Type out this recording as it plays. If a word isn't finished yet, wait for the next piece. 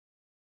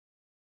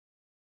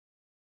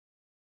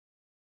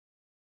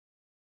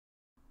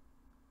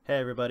Hey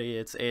everybody,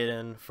 it's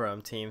Aiden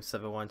from Team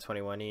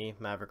 7121E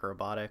Maverick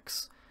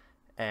Robotics,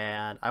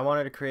 and I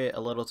wanted to create a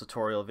little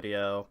tutorial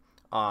video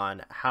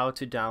on how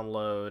to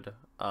download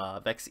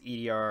Vex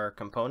EDR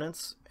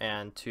components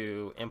and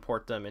to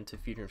import them into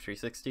Fusion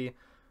 360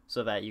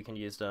 so that you can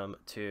use them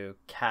to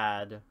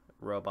CAD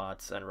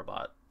robots and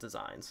robot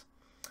designs.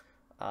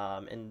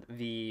 In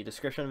the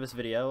description of this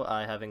video,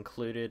 I have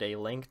included a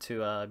link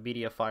to a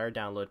MediaFire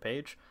download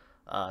page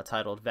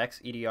titled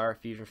Vex EDR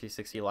Fusion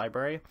 360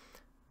 Library.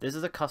 This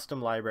is a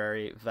custom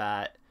library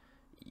that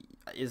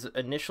is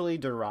initially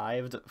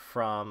derived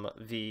from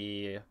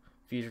the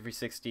Fusion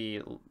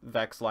 360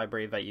 Vex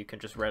library that you can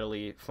just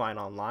readily find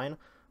online,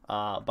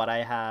 but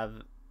I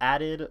have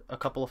added a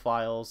couple of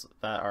files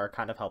that are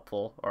kind of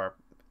helpful, or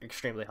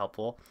extremely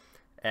helpful,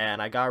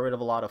 and I got rid of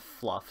a lot of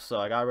fluff.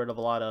 So I got rid of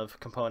a lot of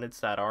components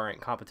that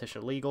aren't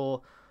competition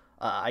legal.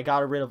 I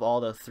got rid of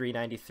all the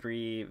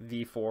 393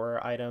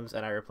 V4 items,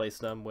 and I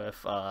replaced them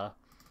with,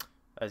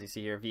 as you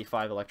see here,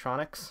 V5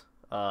 electronics.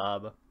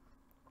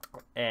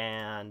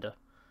 And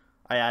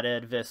I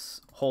added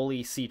this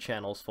Holy C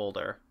channels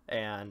folder,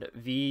 and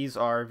these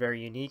are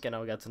very unique, and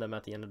I'll get to them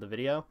at the end of the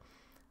video,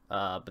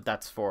 but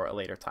that's for a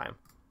later time.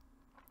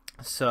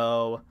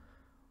 So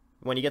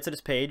when you get to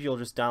this page, you'll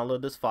just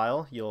download this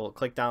file. You'll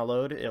click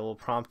download. It will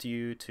prompt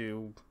you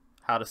to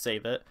how to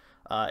save it.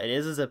 It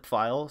is a zip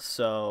file,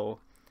 so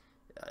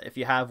if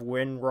you have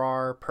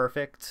WinRAR,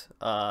 perfect.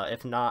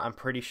 If not, I'm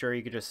pretty sure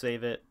you could just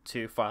save it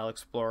to File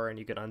Explorer and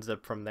you can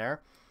unzip from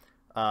there.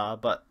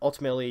 But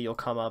ultimately you'll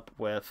come up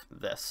with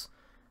this.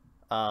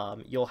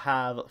 You'll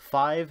have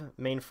 5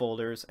 main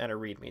folders and a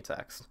readme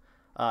text.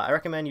 I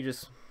recommend you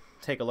just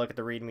take a look at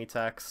the readme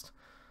text.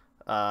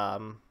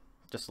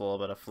 Just a little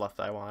bit of fluff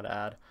that I wanted to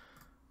add.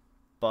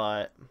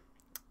 But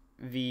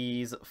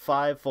these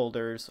 5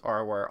 folders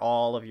are where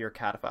all of your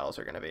CAD files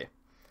are going to be.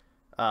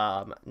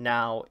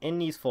 Now, in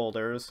these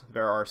folders,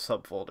 there are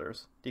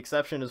subfolders. The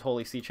exception is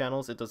Holy C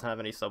channels. It doesn't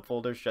have any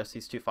subfolders, just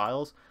these 2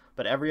 files.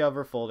 But every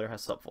other folder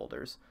has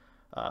subfolders.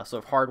 So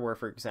if hardware,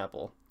 for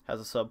example,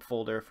 has a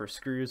subfolder for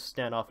screws,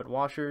 standoff, and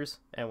washers,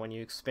 and when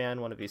you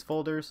expand one of these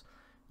folders,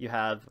 you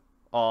have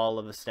all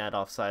of the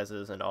standoff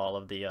sizes and all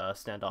of the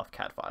standoff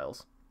CAD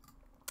files.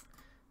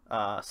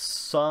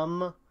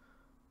 Some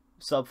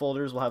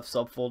subfolders will have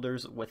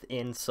subfolders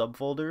within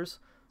subfolders.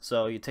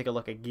 So you take a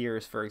look at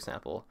gears, for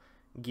example.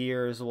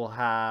 Gears will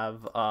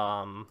have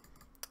a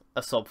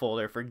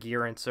subfolder for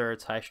gear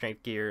inserts, high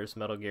strength gears,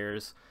 metal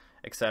gears,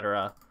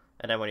 etc.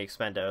 And then when you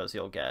expand those,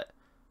 you'll get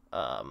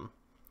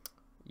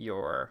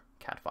your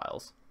CAD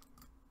files.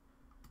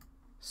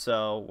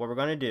 So what we're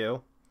going to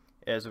do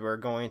is we're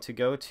going to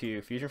go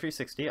to Fusion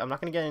 360. I'm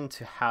not going to get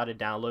into how to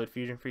download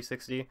Fusion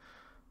 360,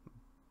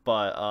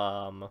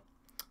 but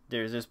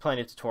there's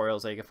plenty of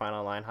tutorials that you can find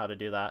online how to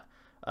do that.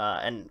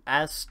 And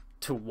as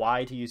to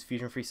why to use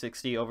Fusion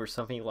 360 over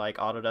something like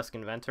Autodesk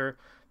Inventor,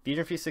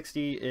 Fusion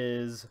 360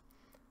 is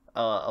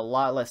a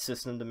lot less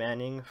system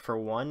demanding, for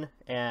one,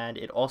 and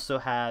it also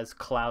has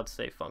cloud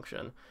save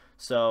function.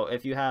 So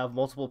if you have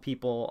multiple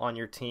people on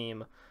your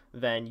team,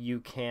 then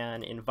you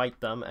can invite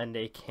them and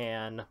they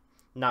can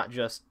not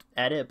just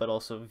edit but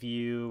also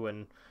view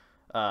and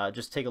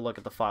just take a look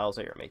at the files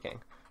that you're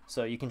making.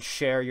 So you can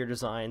share your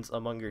designs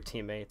among your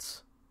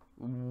teammates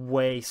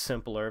way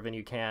simpler than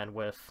you can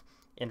with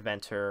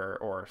Inventor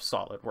or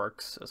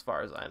SolidWorks, as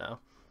far as I know.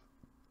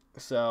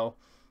 So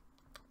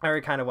I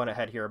already kind of went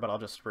ahead here, but I'll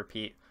just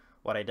repeat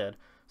what I did.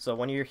 So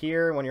when you're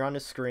here, when you're on the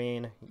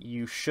screen,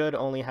 you should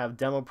only have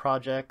demo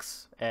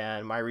projects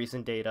and my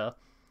recent data.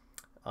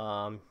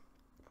 What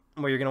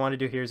you're going to want to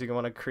do here is you're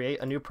going to want to create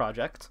a new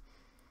project,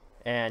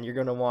 and you're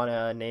going to want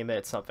to name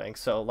it something.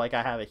 So like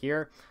I have it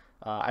here,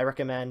 I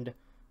recommend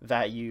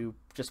that you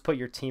just put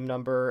your team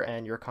number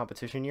and your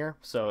competition year.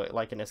 So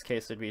like in this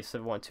case, it'd be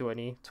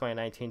 7120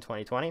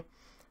 2019-2020.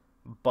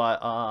 But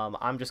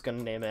I'm just going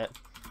to name it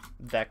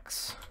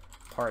Vex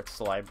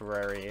Parts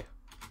Library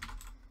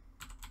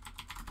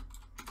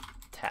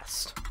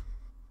Test.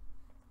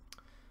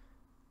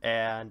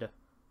 And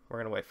we're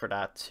going to wait for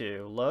that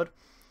to load,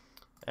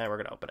 and we're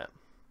going to open it.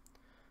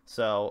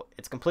 So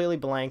it's completely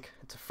blank.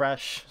 It's a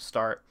fresh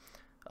start.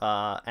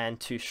 And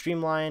to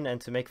streamline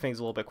and to make things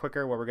a little bit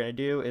quicker, what we're going to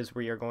do is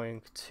we are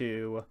going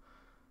to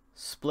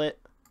split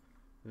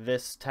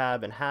this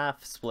tab in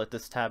half, split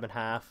this tab in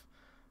half,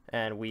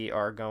 and we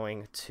are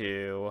going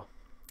to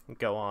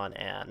go on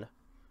and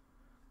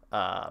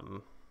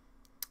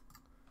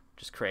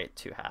just create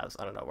 2 halves.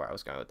 I don't know where I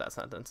was going with that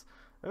sentence.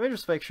 Let me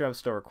just make sure I'm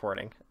still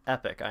recording.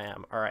 Epic, I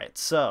am. Alright,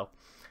 so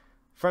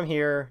from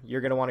here,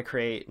 you're going to want to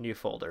create new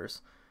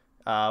folders.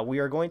 We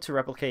are going to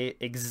replicate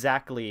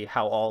exactly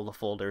how all the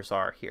folders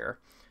are here.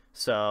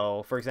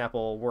 So, for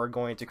example, we're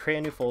going to create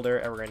a new folder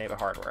and we're going to name it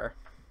hardware.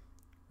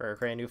 We're going to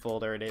create a new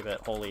folder and name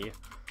it Holy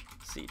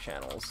C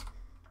channels.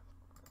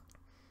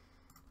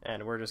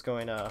 And we're just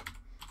going to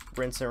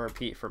rinse and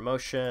repeat for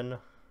motion,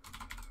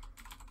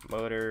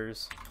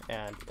 motors,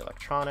 and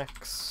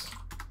electronics,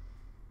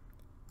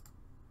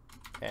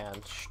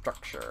 and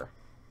structure.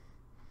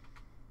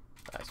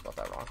 I spelled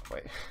that wrong.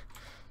 Wait.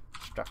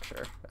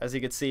 structure. As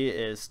you can see, it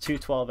is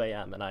 2:12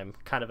 a.m. and I'm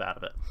kind of out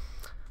of it.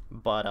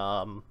 But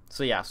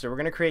so yeah, so we're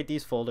going to create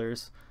these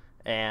folders,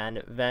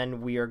 and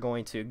then we are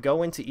going to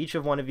go into each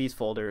of one of these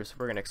folders.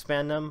 We're going to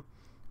expand them.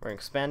 We're going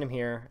to expand them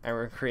here, and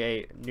we're going to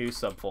create new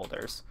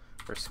subfolders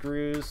for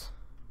screws,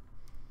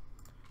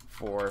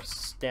 for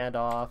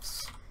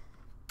standoffs,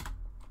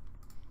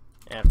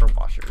 and for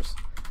washers.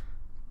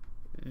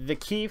 The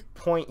key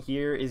point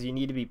here is you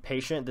need to be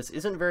patient. This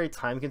isn't very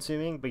time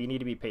consuming, but you need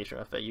to be patient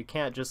with it. You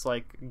can't just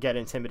like get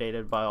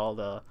intimidated by all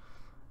the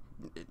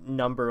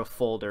number of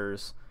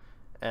folders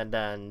and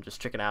then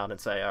just chicken out and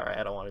say, all right,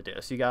 I don't want to do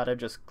this. You gotta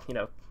just, you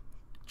know,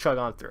 chug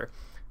on through.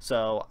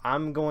 So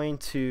I'm going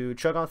to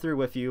chug on through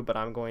with you, but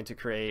I'm going to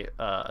create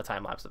a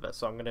time lapse of it.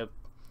 So I'm going to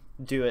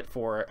do it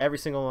for every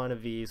single one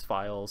of these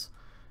files,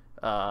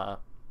 and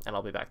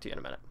I'll be back to you in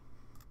a minute.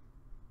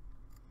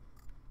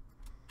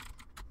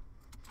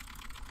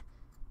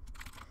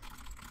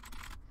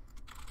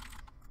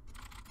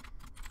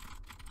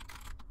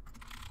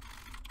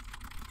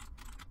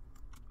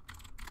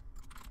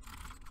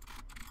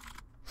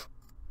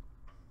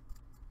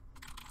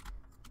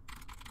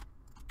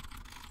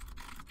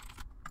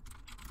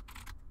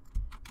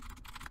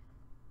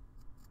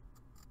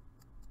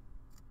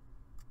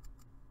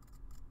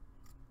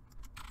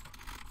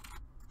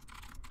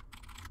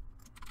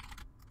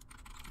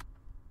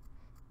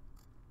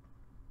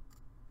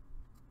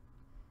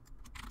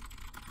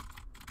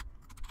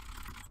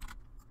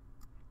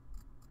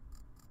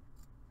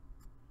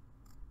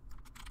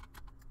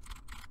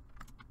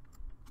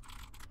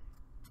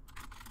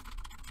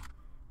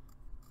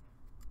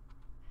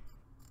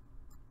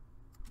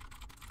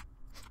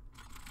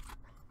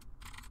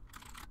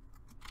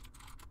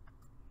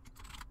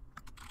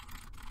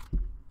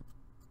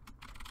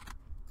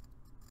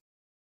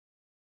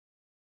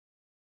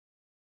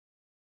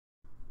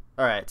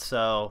 Alright,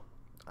 so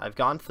I've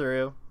gone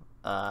through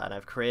and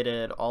I've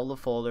created all the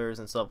folders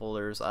and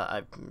subfolders.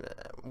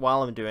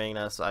 While I'm doing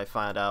this, I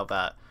find out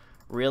that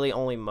really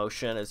only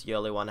motion is the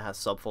only one that has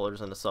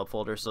subfolders in the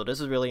subfolder, so this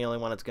is really the only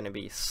one that's going to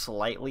be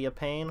slightly a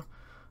pain.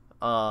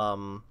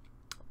 But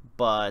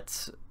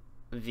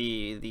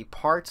the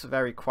part that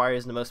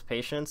requires the most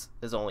patience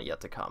is only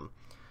yet to come.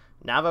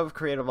 Now that I've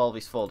created all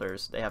these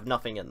folders, they have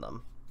nothing in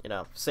them. You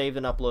know, saved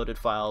and uploaded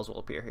files will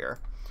appear here.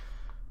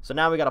 So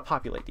now we got to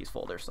populate these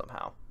folders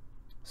somehow.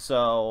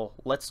 So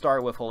let's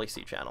start with Holy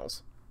C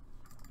channels.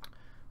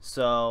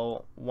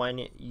 So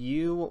when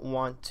you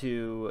want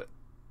to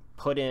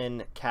put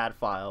in CAD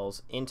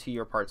files into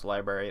your parts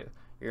library,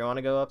 you're going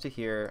to go up to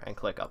here and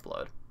click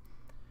upload.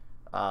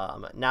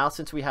 Now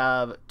since we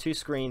have two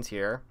screens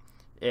here,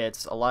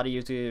 it's a lot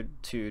easier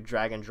to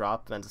drag and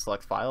drop than to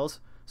select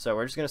files. So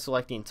we're just going to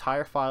select the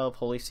entire file of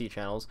Holy C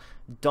channels.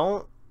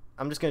 I'm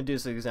just going to do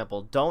this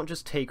example. Don't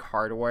just take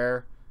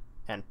hardware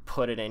and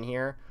put it in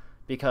here,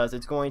 because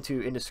it's going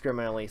to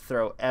indiscriminately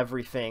throw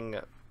everything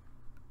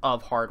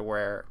of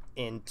hardware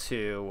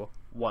into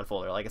one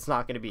folder. Like, it's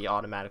not going to be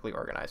automatically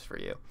organized for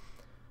you.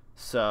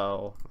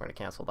 So we're going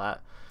to cancel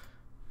that.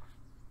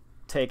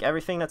 Take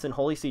everything that's in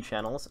Holy C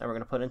channels and we're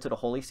going to put into the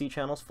Holy C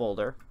channels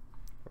folder.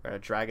 We're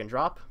going to drag and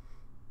drop,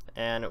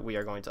 and we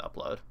are going to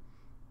upload.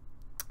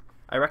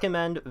 I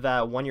recommend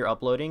that when you're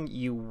uploading,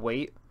 you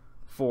wait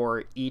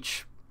for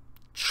each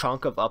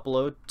chunk of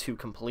upload to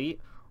complete,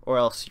 or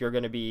else you're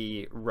going to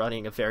be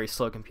running a very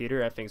slow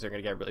computer and things are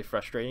going to get really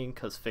frustrating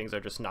because things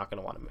are just not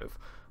going to want to move.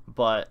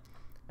 But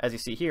as you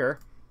see here,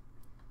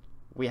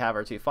 we have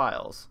our two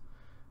files.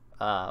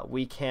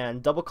 We can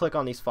double click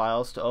on these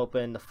files to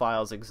open the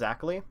files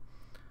exactly,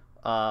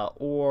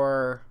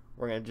 or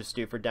we're going to just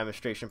do for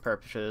demonstration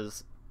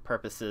purposes,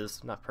 we're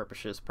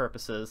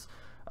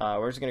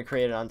just going to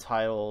create an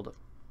untitled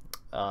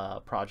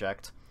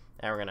project,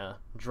 and we're going to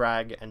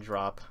drag and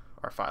drop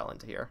our file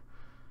into here.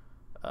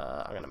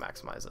 I'm going to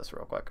maximize this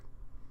real quick.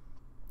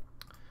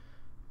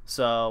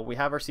 So we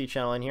have our C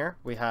channel in here.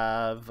 We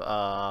have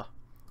a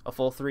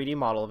full 3D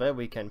model of it.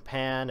 We can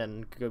pan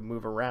and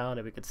move around,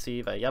 and we can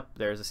see that, yep,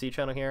 there's a C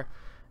channel here.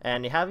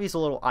 And you have these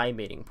little eye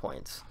mating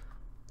points.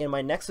 In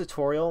my next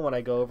tutorial, when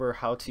I go over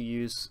how to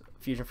use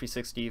Fusion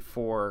 360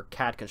 for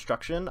CAD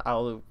construction,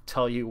 I'll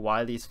tell you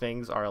why these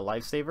things are a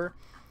lifesaver.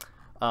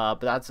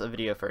 But that's a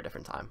video for a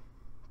different time.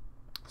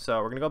 So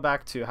we're going to go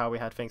back to how we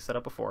had things set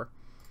up before.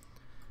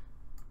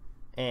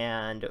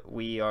 And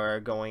we are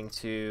going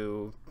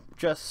to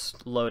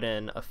just load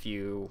in a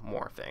few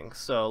more things.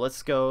 So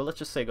let's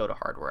just say go to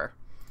hardware.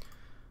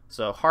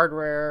 So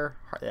hardware,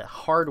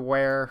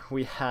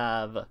 we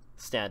have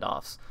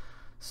standoffs.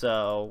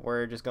 So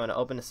we're just going to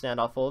open the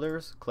standoff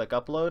folders, click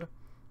upload.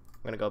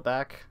 I'm going to go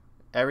back.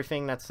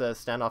 Everything that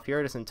says standoff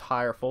here, this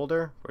entire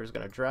folder, we're just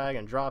going to drag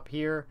and drop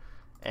here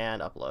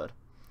and upload.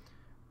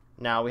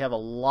 Now we have a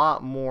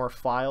lot more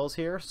files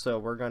here, so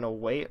we're going to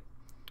wait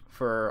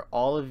for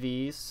all of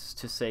these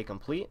to say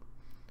complete,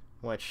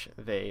 which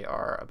they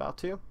are about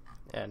to,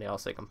 and they all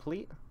say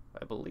complete,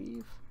 I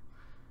believe.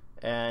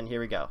 And here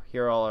we go.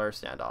 Here are all our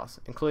standoffs,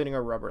 including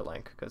a rubber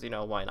link, because, you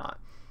know, why not?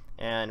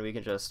 And we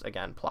can just,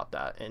 again, plop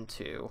that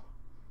into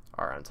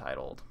our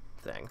untitled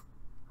thing.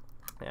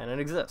 and it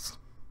exists.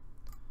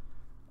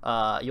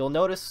 You'll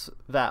notice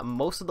that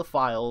most of the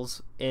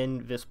files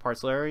in this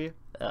parts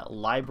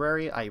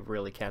library, I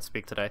really can't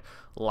speak today,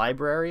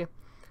 library,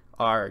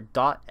 are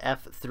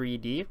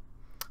 .f3d.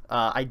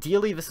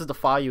 Ideally, this is the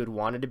file you would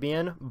want it to be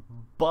in,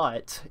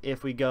 but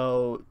if we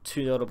go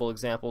to notable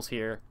examples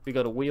here, if we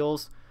go to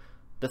wheels,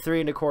 the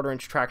 3 1/4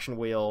 inch traction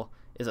wheel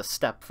is a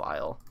step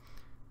file.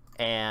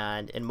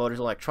 And in motors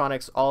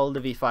electronics, all of the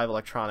V5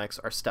 electronics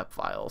are step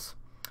files.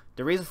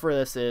 The reason for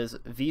this is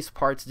these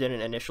parts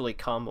didn't initially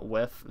come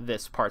with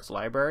this parts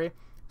library,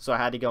 so I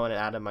had to go in and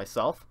add them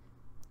myself.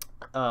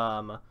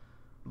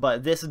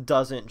 But this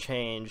doesn't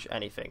change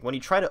anything. When you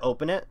try to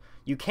open it,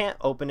 you can't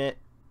open it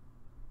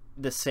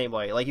the same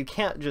way. Like, you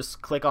can't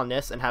just click on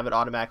this and have it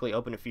automatically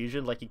open in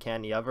Fusion like you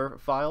can the other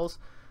files.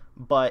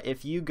 But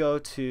if you go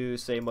to,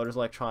 say, motors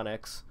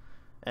electronics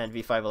and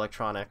V5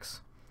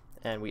 electronics,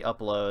 and we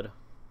upload,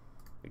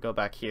 we go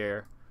back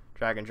here,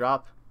 drag and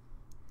drop,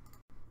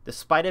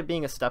 despite it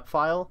being a step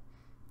file,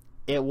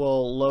 it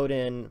will load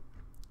in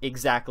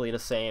exactly the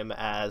same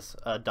as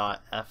a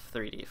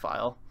 .f3d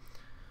file.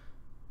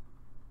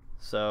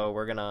 So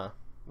we're gonna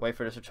wait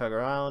for this to chug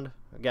around.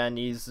 Again,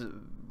 these,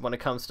 when it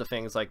comes to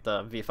things like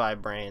the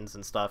V5 brains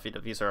and stuff,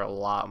 these are a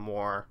lot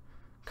more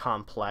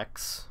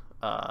complex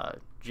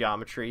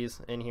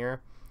geometries in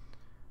here,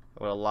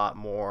 with a lot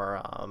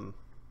more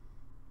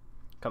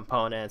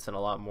components and a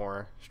lot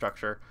more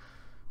structure.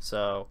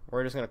 So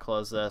we're just gonna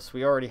close this.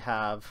 We already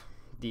have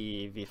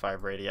the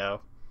V5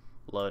 radio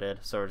loaded,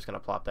 so we're just gonna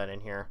plop that in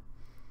here.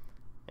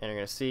 And you're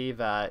gonna see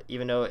that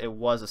even though it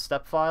was a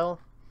step file,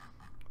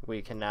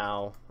 we can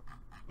now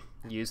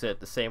use it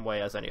the same way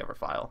as any other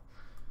file,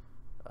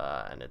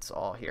 and it's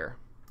all here.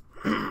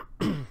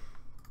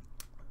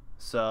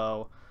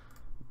 So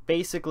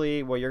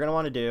basically what you're going to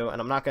want to do,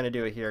 and I'm not going to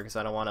do it here because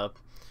I don't want to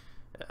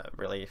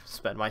really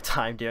spend my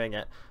time doing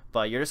it,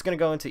 but you're just going to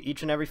go into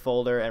each and every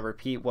folder and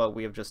repeat what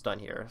we have just done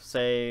here.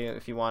 Say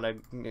if you want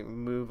to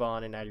move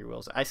on and add your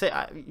wheels, I say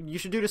you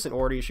should do this in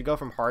order. You should go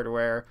from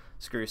hardware,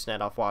 screw,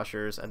 standoff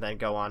washers, and then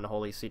go on to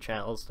whole EC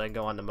channels, then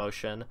go on to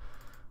motion.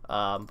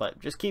 But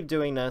just keep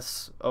doing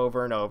this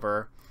over and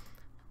over.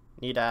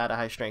 Need to add a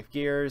high strength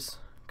gears,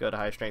 go to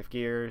high strength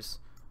gears,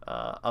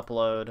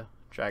 upload,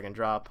 drag and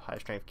drop high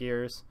strength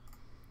gears,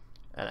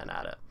 and then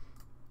add it.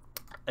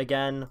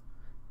 Again,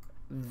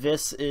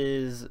 this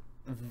is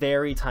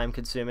very time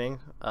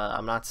consuming.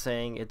 I'm not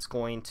saying it's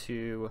going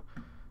to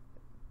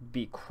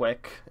be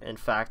quick. In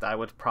fact, I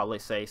would probably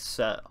say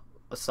set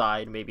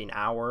aside maybe an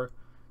hour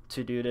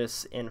to do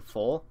this in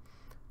full.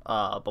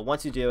 But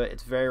once you do it,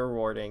 it's very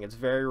rewarding. It's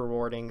very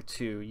rewarding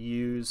to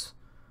use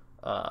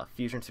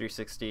Fusion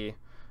 360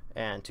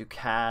 and to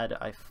CAD.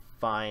 I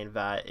find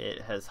that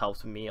it has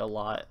helped me a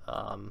lot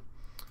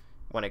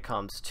when it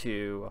comes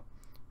to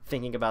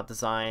thinking about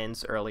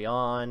designs early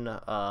on,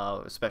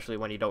 especially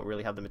when you don't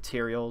really have the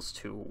materials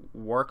to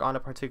work on a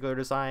particular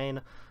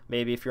design.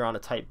 Maybe if you're on a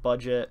tight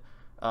budget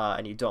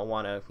and you don't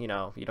want to, you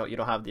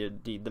don't have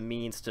the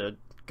means to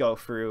go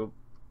through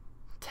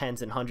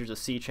tens and hundreds of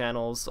C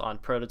channels on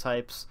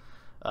prototypes,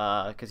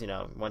 because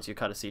once you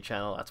cut a C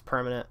channel, that's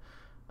permanent.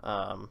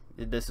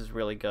 This is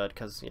really good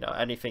because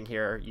anything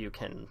here you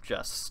can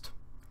just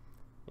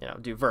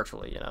do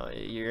virtually.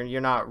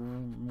 You're not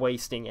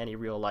wasting any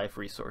real life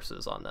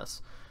resources on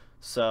this.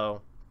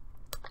 So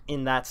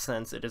in that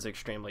sense, it is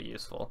extremely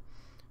useful.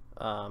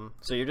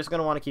 So you're just going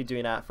to want to keep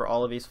doing that for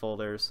all of these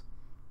folders,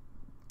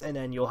 and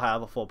then you'll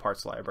have a full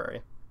parts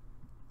library.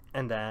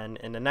 And then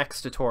in the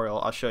next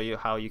tutorial, I'll show you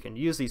how you can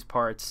use these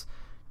parts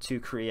to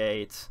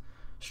create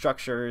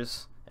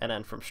structures, and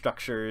then from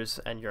structures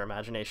and your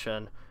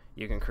imagination,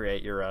 you can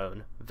create your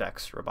own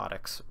Vex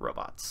Robotics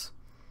robots.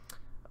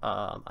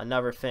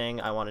 Another thing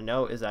I want to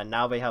note is that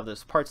now they have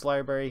this parts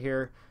library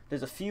here.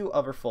 There's a few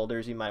other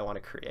folders you might want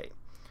to create.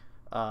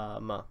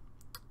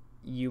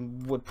 You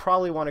would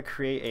probably want to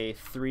create a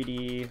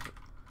 3D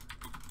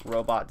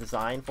robot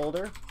design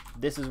folder.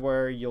 This is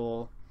where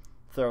you'll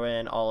throw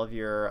in all of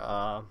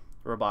your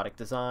robotic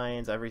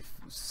designs, every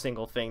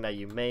single thing that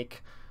you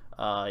make.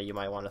 You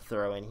might want to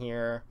throw in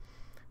here.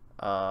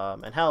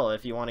 And hell,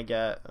 if you want to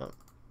get,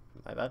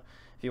 if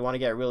you want to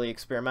get really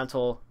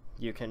experimental,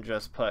 you can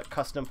just put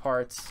custom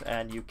parts,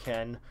 and you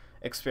can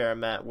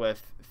experiment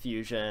with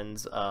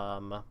Fusion's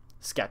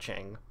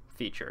sketching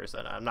features.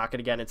 And I'm not going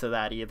to get into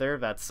that either.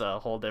 That's a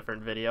whole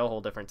different video,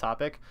 whole different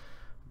topic.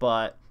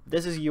 But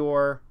this is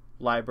your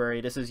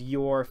library. This is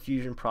your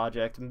Fusion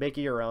project. Make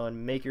it your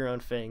own. Make your own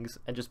things,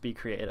 and just be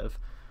creative.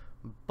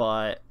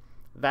 But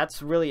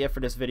that's really it for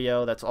this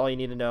video. That's all you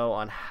need to know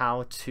on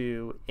how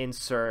to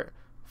insert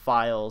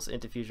files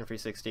into Fusion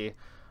 360.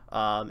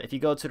 If you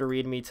go to the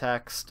README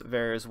text,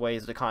 there's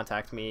ways to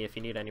contact me if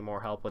you need any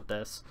more help with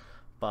this.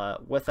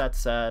 But with that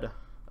said,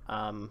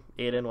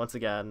 Aiden once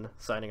again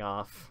signing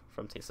off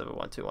from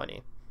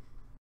T71220.